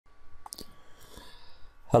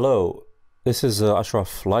Hello, this is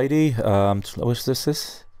Ashraf Laidi. Which this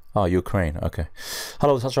is? Oh, Ukraine. Okay.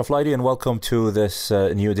 Hello, it's Ashraf Laidi, and welcome to this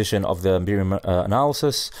new edition of the Imperium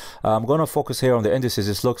analysis. I'm going to focus here on the indices.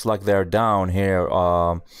 It looks like they're down here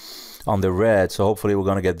on the red, so hopefully we're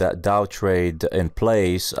going to get that Dow trade in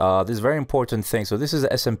place. This is a very important thing. So this is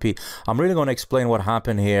the S&P. I'm really going to explain what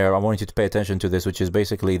happened here. I want you to pay attention to this, which is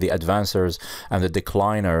basically the advancers and the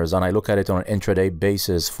decliners, and I look at it on an intraday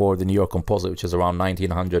basis for the New York Composite, which is around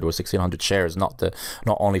 1900 or 1600 shares, not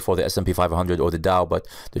only for the S&P 500 or the Dow, but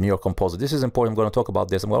the New York Composite. This is important. I'm going to talk about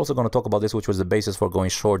this. I'm also going to talk about this, which was the basis for going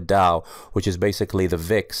short Dow, which is basically the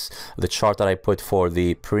VIX, the chart that I put for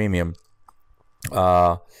the premium.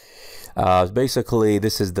 Basically,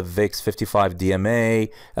 this is the VIX 55 DMA.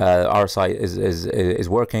 RSI is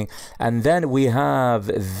working, and then we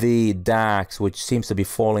have the DAX, which seems to be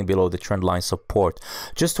falling below the trend line support.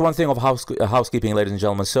 Just one thing of housekeeping, ladies and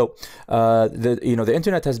gentlemen. So the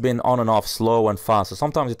internet has been on and off, slow and fast. So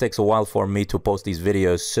sometimes it takes a while for me to post these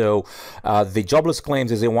videos. So the jobless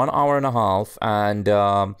claims is in 1 hour and a half, and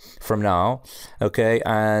from now, okay,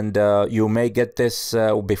 and you may get this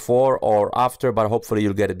before or after, but hopefully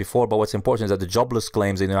you'll get it before. But what's important is that the jobless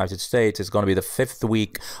claims in the United States is going to be the 5th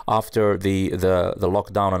week after the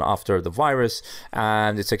lockdown and after the virus,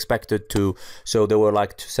 and it's expected to, so there were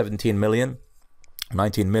like 17 million,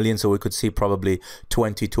 19 million, so we could see probably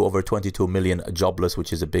over 22 million jobless,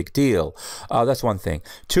 which is a big deal. That's one thing.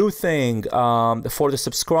 Two thing, for the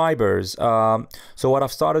subscribers, so what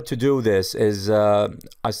I've started to do this is I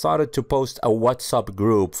started to post a WhatsApp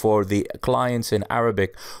group for the clients in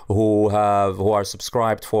Arabic who are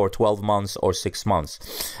subscribed for 12 months or 6 months,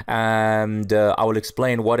 and I will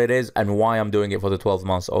explain what it is and why I'm doing it for the 12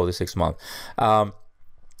 months or the 6 months.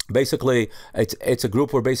 Basically, it's a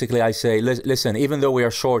group where basically I say, listen, even though we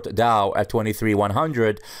are short Dow at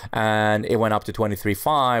 23,100 and it went up to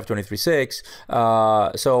 23.5,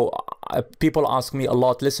 23.6, so people ask me a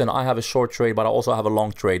lot, listen, I have a short trade, but I also have a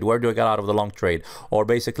long trade. Where do I get out of the long trade? Or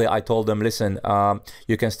basically I told them, listen,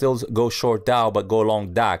 you can still go short Dow, but go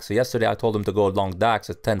long DAX. So yesterday I told them to go long DAX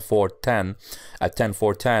at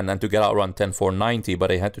 10.410, and to get out around 10.490,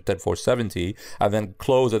 but I had to 10.470 and then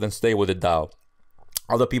close it and stay with the Dow.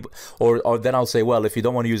 Other people, or then I'll say, well, if you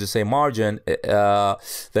don't want to use the same margin, then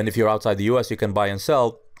if you're outside the US, you can buy and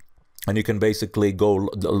sell, and you can basically go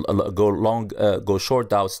long, go short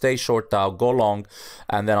Dow, stay short Dow, go long,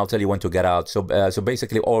 and then I'll tell you when to get out. So so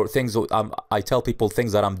basically, or things I tell people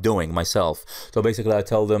things that I'm doing myself. So basically, I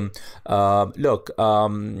tell them, look,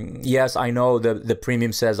 yes, I know the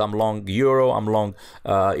premium says I'm long euro, I'm long,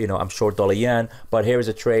 I'm short dollar yen, but here's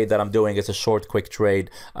a trade that I'm doing. It's a short, quick trade.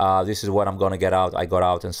 This is what I'm gonna get out. I got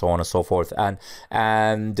out, and so on and so forth. And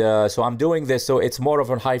so I'm doing this. So it's more of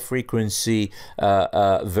a high frequency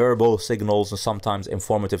verbal signals and sometimes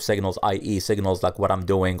informative signals, i.e. signals like what I'm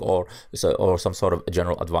doing, or some sort of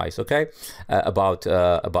general advice, okay, about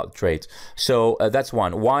trades. So that's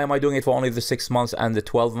one. Why am I doing it for only the 6 months and the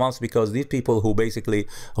 12 months? Because these people who basically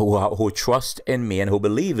who trust in me and who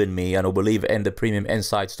believe in me and who believe in the premium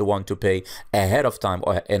insights to want to pay ahead of time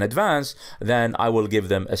or in advance, then I will give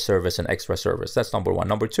them a service, an extra service. That's number one.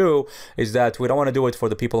 Number two is that we don't want to do it for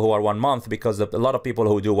the people who are 1 month, because a lot of people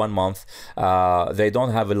who do 1 month, they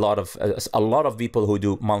don't have a lot of people who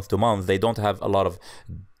do month to month, they don't have a lot of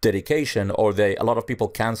dedication, or a lot of people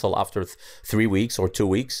cancel after 3 weeks or 2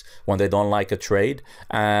 weeks when they don't like a trade,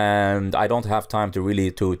 and I don't have time to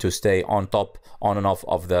really to stay on and off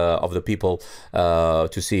of the people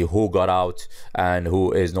to see who got out and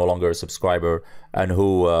who is no longer a subscriber, and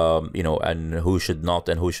who and who should not,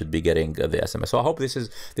 and who should be getting the SMS. So I hope this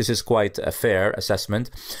is quite a fair assessment.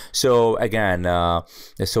 So again,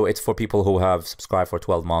 so it's for people who have subscribed for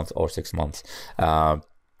 12 months or 6 months.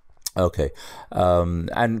 Okay,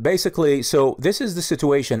 and basically, so this is the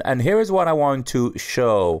situation, and here is what I want to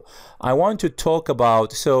show. I want to talk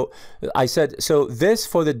about, so I said, so this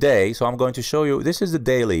for the day, so I'm going to show you, this is the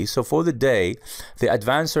daily. So for the day, the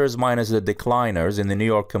advancers minus the decliners in the New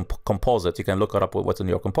York Composite, you can look it up with what's in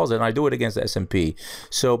the New York Composite, and I do it against the S&P.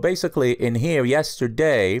 So basically in here,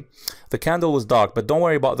 yesterday, the candle was dark, but don't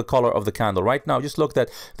worry about the color of the candle. Right now, just look that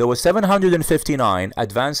there was 759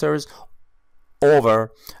 advancers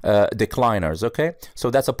over decliners. Okay, so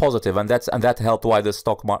that's a positive, and that helped why the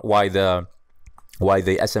stock why the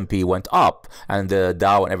S&P went up and the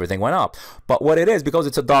Dow and everything went up. But what it is, because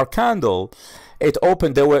it's a dark candle, it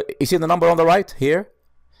opened, there were, you see the number on the right here,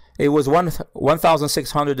 it was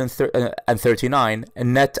 1,639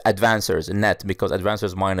 net advancers, net, because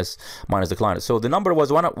advancers minus decliners. So the number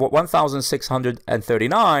was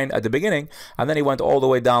 1,639 at the beginning, and then it went all the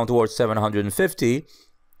way down towards 750.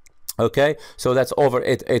 Okay, so that's over.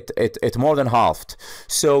 It more than halved.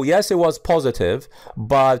 So yes, it was positive,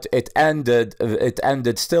 but it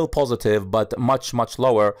ended still positive, but much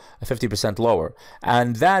lower, 50% lower.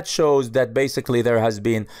 And that shows that basically there has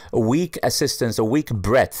been a weak assistance, a weak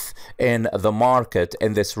breadth in the market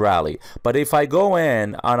in this rally. But if I go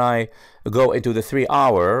in and I go into the 3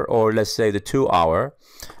 hour, or let's say the 2 hour,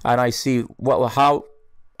 and I see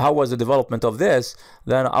how was the development of this,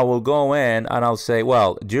 then I will go in and I'll say,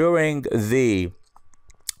 well, during the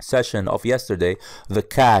session of yesterday, the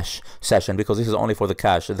cash session, because this is only for the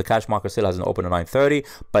cash market still hasn't opened at 9:30,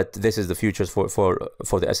 but this is the futures for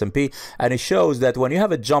the S&P, and it shows that when you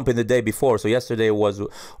have a jump in the day before, so yesterday was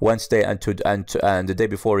Wednesday and the day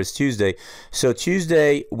before is Tuesday. So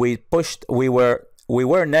Tuesday we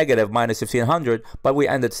were negative minus 1500, but we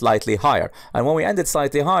ended slightly higher. And when we ended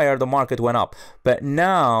slightly higher, the market went up. But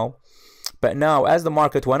now as the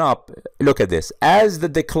market went up, look at this. As the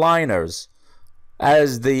decliners,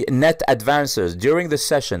 as the net advancers during the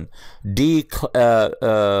session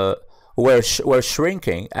were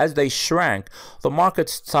shrinking, as they shrank, the market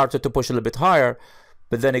started to push a little bit higher.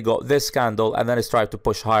 But then it got this candle, and then it tried to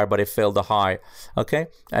push higher, but it failed the high. Okay,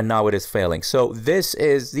 and now it is failing. So these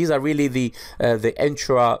are really the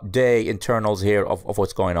intraday internals here of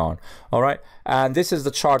what's going on. All right, and this is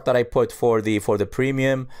the chart that I put for the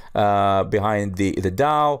premium behind the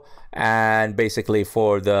Dow, and basically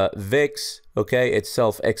for the VIX. Okay, it's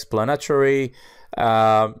self-explanatory.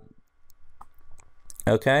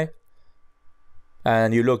 Okay,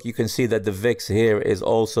 and you can see that the VIX here is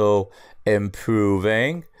also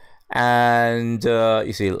improving, and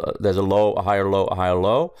you see there's a low, a higher low, a higher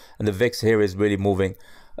low, and the VIX here is really moving,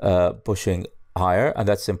 pushing higher, and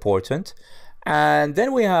that's important. And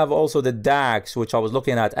then we have also the DAX, which I was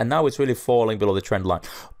looking at, and now it's really falling below the trend line.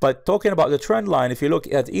 But talking about the trend line, if you look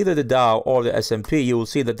at either the Dow or the S&P, you will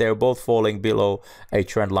see that they're both falling below a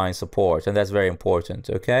trend line support, and that's very important.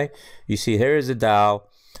 Okay, you see here is the Dow,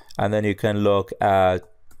 and then you can look at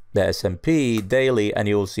the S&P daily, and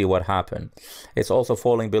you will see what happened. It's also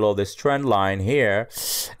falling below this trend line here,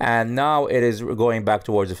 and now it is going back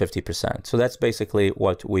towards the 50%. So that's basically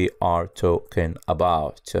what we are talking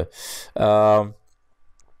about.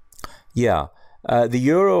 Yeah. The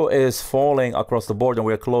euro is falling across the board, and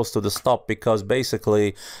we're close to the stop, because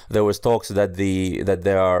basically there was talks that the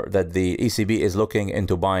ECB is looking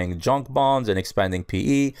into buying junk bonds and expanding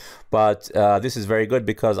PE. But this is very good,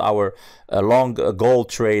 because our long gold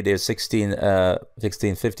trade is 1650,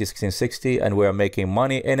 1660, and we're making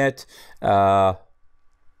money in it.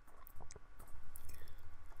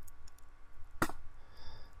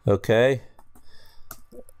 Okay.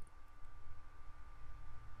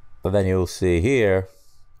 But then you'll see here,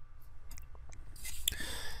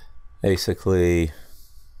 basically,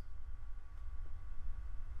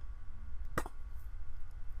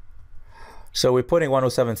 so we're putting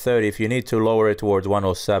 107.30. If you need to lower it towards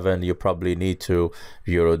 107, you probably need to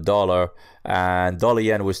euro dollar. And dollar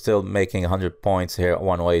yen, we're still making 100 points here,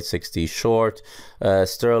 108.60 short.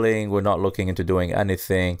 Sterling, we're not looking into doing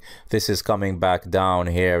anything. This is coming back down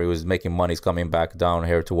here. It was making money, it's coming back down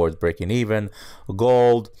here towards breaking even.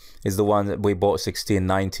 Gold is the one that we bought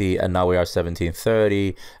 1690, and now we are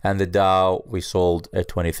 1730. And the Dow we sold at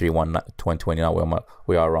 23,120. Now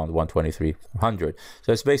we are around 123,100.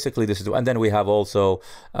 So it's basically this is, and then we have also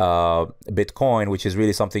Bitcoin, which is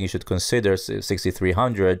really something you should consider,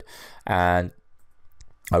 6,300. And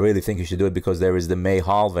I really think you should do it, because there is the May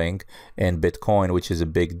halving in Bitcoin, which is a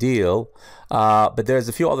big deal. But there's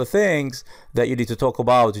a few other things that you need to talk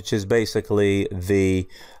about, which is basically the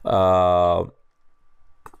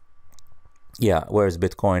yeah, where's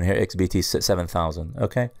Bitcoin here? XBT 7,000.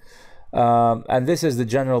 Okay, and this is the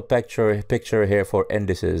general picture here for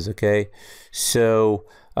indices. Okay, so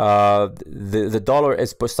the dollar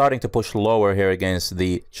is starting to push lower here against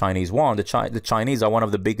the Chinese yuan. The Chinese are one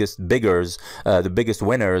of the biggest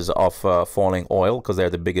winners of falling oil, because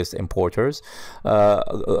they're the biggest importers.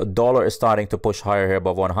 Dollar is starting to push higher here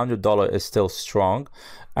above 100. Dollar is still strong.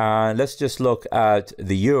 And let's just look at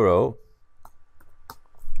the euro.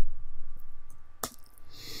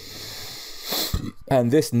 And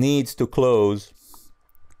this needs to close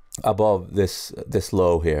above this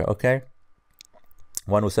low here. Okay,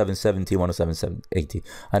 107.70, 107.80,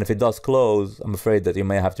 and if it does close, I'm afraid that you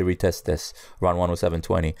may have to retest this around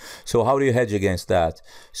 107.20. So how do you hedge against that?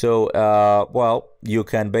 So well, you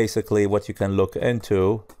can basically, what you can look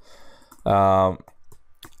into, dollar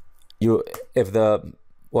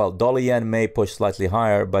yen may push slightly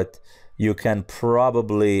higher, but you can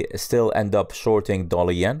probably still end up shorting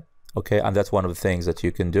dollar yen. Okay, and that's one of the things that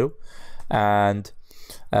you can do. And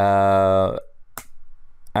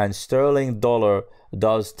and sterling dollar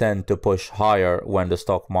does tend to push higher when the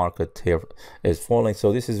stock market here is falling.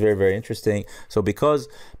 So this is very, very interesting. So because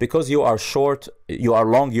you are short, you are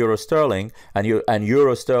long euro sterling, and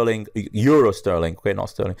euro sterling, okay, not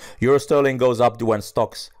sterling, euro sterling goes up when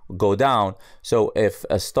stocks go down. So if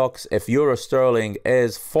euro sterling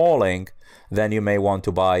is falling, then you may want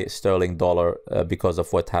to buy sterling dollar because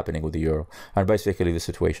of what's happening with the euro, and basically the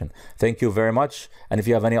situation. Thank you very much. And if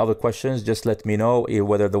you have any other questions, just let me know,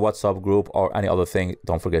 whether the WhatsApp group or any other thing.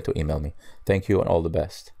 Don't forget to email me. Thank you and all the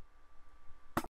best.